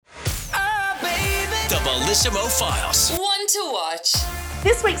Bellissimo Files. One to watch.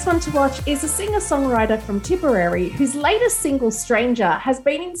 This week's One to Watch is a singer-songwriter from Tipperary whose latest single, Stranger, has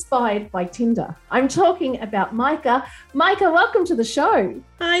been inspired by Tinder. I'm talking about Micah. Micah, welcome to the show.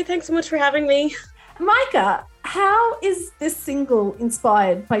 Hi, thanks so much for having me. Micah, how is this single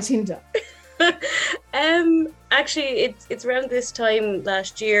inspired by Tinder? Actually, it's around this time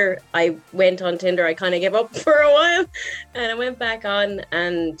last year I went on Tinder. I kind of gave up for a while and I went back on,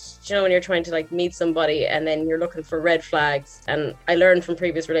 and you know when you're trying to like meet somebody and then you're looking for red flags, and I learned from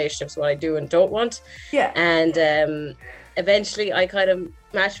previous relationships what I do and don't want. Yeah. And eventually I kind of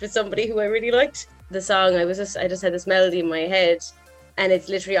matched with somebody who I really liked. The song, I just had this melody in my head, and it's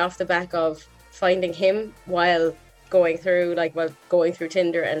literally off the back of finding him while going through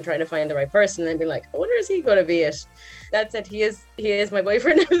Tinder and trying to find the right person, and being like, I wonder, is he going to be it? That said, he is my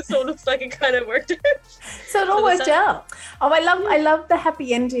boyfriend now, so it looks like it kind of worked out. So it all worked out. Oh, I love the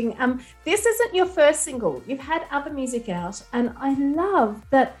happy ending. This isn't your first single. You've had other music out, and I love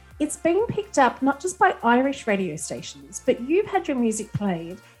that it's been picked up not just by Irish radio stations, but you've had your music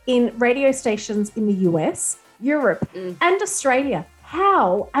played in radio stations in the US, Europe, and Australia.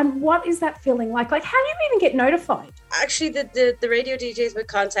 How and what is that feeling like? Like, how do you even get notified? Actually, the radio DJs would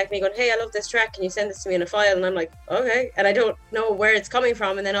contact me going, hey, I love this track, can you send this to me in a file? And I'm like, okay. And I don't know where it's coming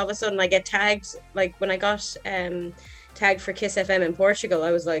from. And then all of a sudden I get tagged. Like when I got tagged for Kiss FM in Portugal,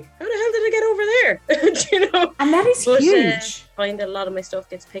 I was like, how the hell did I get over there? You know? And that is huge. I find that a lot of my stuff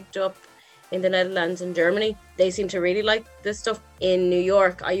gets picked up in the Netherlands and Germany. They seem to really like this stuff. In New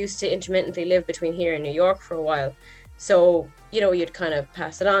York, I used to intermittently live between here and New York for a while. So, you know, you'd kind of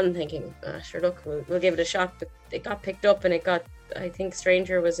pass it on thinking, sure, look, we'll give it a shot. But it got picked up, and I think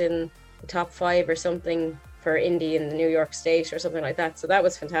Stranger was in the top 5 or something for indie in the New York State or something like that. So that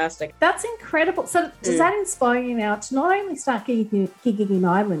was fantastic. That's incredible. So does that inspire you now to not only start gigging in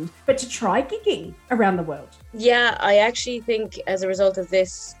Ireland, but to try gigging around the world? Yeah, I actually think as a result of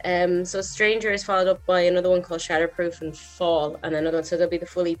this, so Stranger is followed up by another one called Shatterproof in fall, and another one, so there'll be the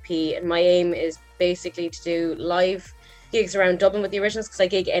full EP. And my aim is basically to do live gigs around Dublin with the Originals, because I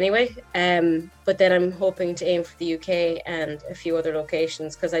gig anyway. But then I'm hoping to aim for the UK and a few other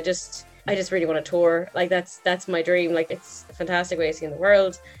locations, because I just really want to tour. Like that's my dream. Like, it's a fantastic way of seeing the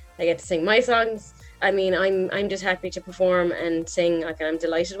world. I get to sing my songs. I mean, I'm just happy to perform and sing. Like, I'm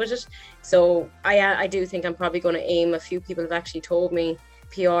delighted with it. So I do think I'm probably going to aim. A few people have actually told me,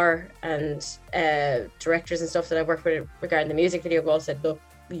 PR and directors and stuff that I've worked with regarding the music video, have all said, look,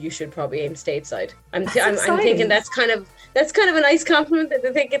 you should probably aim stateside. I'm thinking that's kind of a nice compliment that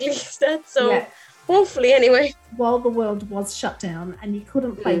they think at least that. So yeah. Hopefully anyway. While the world was shut down and you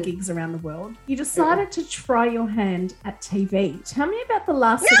couldn't play gigs around the world, you decided to try your hand at TV. Tell me about The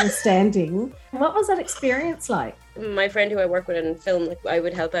Last Singer Standing. What was that experience like? My friend who I work with in film, like I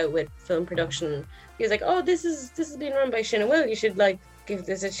would help out with film production. He was like, oh, this is being run by Shannon Will. You should like give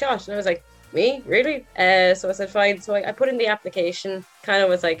this a shot. And I was like, me? Really? So I said, fine. So I put in the application, kind of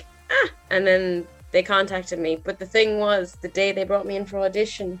was like, and then they contacted me. But the thing was, the day they brought me in for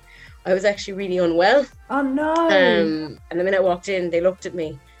audition, I was actually really unwell. Oh, no. And the minute I walked in, they looked at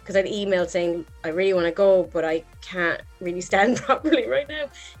me, because I'd emailed saying, I really want to go, but I can't really stand properly right now.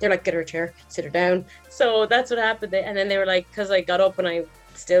 They're like, get her a chair, sit her down. So that's what happened. And then they were like, because I got up and I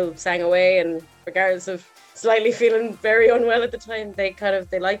still sang away, and regardless of slightly feeling very unwell at the time, they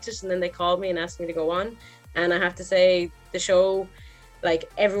liked it, and then they called me and asked me to go on. And I have to say, the show,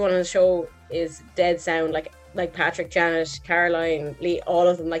 like everyone on the show is dead sound, like Patrick, Janet, Caroline, Lee, all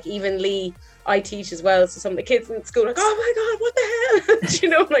of them. Like even Lee, I teach as well, so some of the kids in school are like, oh my god, what the hell? You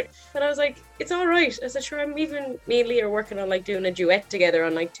know, like, and I was like, it's all right. I said, sure, me and Lee are working on like doing a duet together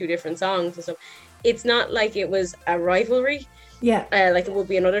on like 2 different songs and stuff. It's not like it was a rivalry. Yeah. Like it would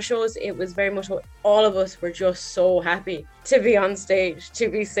be in other shows. It was very much all of us were just so happy to be on stage, to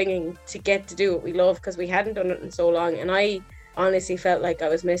be singing, to get to do what we love, because we hadn't done it in so long. And I honestly felt like I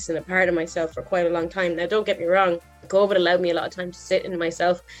was missing a part of myself for quite a long time. Now, don't get me wrong, COVID allowed me a lot of time to sit in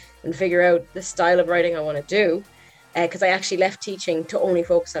myself and figure out the style of writing I want to do, because I actually left teaching to only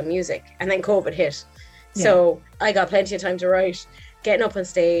focus on music, and then COVID hit. Yeah. So I got plenty of time to write, getting up on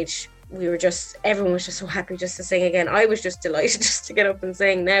stage. Everyone was just so happy just to sing again. I was just delighted just to get up and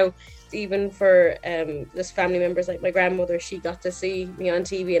sing. Now, even for just family members like my grandmother, she got to see me on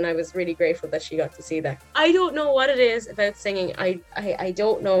TV, and I was really grateful that she got to see that. I don't know what it is about singing. I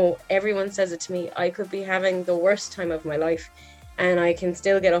don't know. Everyone says it to me. I could be having the worst time of my life, and I can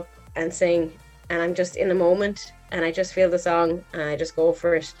still get up and sing, and I'm just in the moment, and I just feel the song, and I just go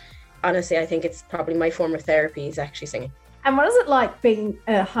for it. Honestly, I think it's probably my form of therapy is actually singing. And what is it like being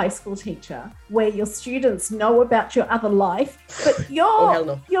a high school teacher where your students know about your other life, but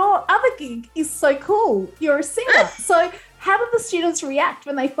your other gig is so cool? You're a singer. So how do the students react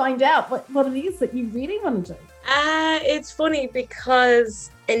when they find out what it is that you really want to do? It's funny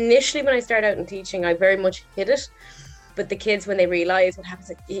because initially when I started out in teaching, I very much hid it. But the kids, when they realise what happens,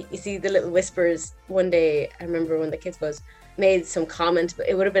 like, you see the little whispers. One day, I remember when the kids made some comment, but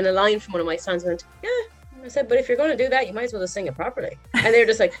it would have been a line from one of my songs, went, yeah. I said, but if you're going to do that, you might as well just sing it properly. And they're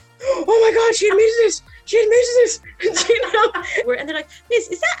just like, oh my God, she admitted it. You know? And they're like, Miss,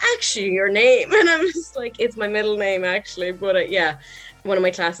 is that actually your name? And I'm just like, it's my middle name, actually. But yeah, one of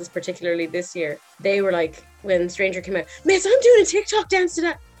my classes, particularly this year, they were like, when Stranger came out, Miss, I'm doing a TikTok dance to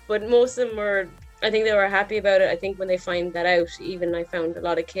that. But most of them were, I think they were happy about it. I think when they find that out, even I found a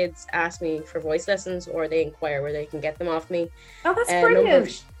lot of kids ask me for voice lessons, or they inquire where they can get them off me. Oh, that's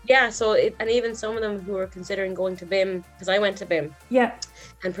brilliant. Yeah, so and even some of them who were considering going to BIM, because I went to BIM. Yeah.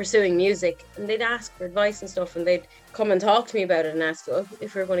 And pursuing music, and they'd ask for advice and stuff, and they'd come and talk to me about it and ask, oh,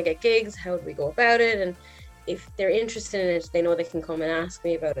 if we're going to get gigs, how do we go about it? And if they're interested in it, they know they can come and ask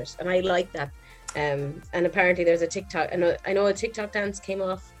me about it. And I like that. And apparently there's a TikTok, I know a TikTok dance came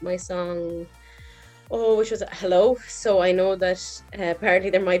off my song, which was Hello. So I know that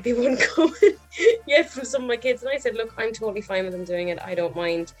apparently there might be one coming from some of my kids. And I said, look, I'm totally fine with them doing it. I don't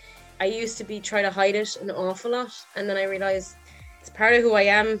mind. I used to try to hide it an awful lot. And then I realized it's part of who I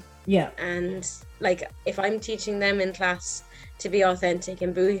am. Yeah. And like, if I'm teaching them in class to be authentic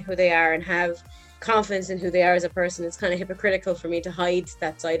and be who they are and have confidence in who they are as a person, it's kind of hypocritical for me to hide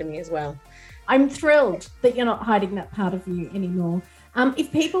that side of me as well. I'm thrilled that you're not hiding that part of you anymore.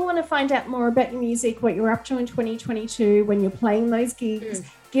 If people want to find out more about your music, what you're up to in 2022, when you're playing those gigs,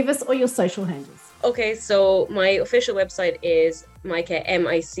 give us all your social handles. Okay, so my official website is Micah,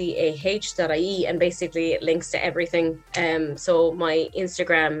 Micah.ie, and basically it links to everything. So my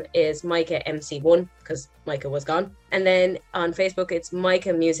Instagram is Micah MC1, because Micah was gone. And then on Facebook, it's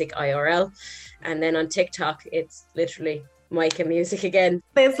Micah Music IRL. And then on TikTok, it's literally Micah Music again.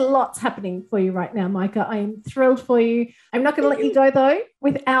 There's lots happening for you right now, Micah. I am thrilled for you. I'm not going to let you go, though,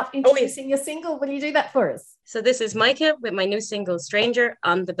 without introducing your single. Will you do that for us? So this is Micah with my new single, Stranger,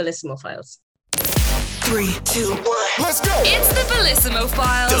 on the Bellissimo Files. 3, 2, 1, let's go! It's the Bellissimo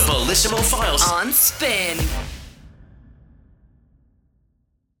Files. The Bellissimo Files. On Spin.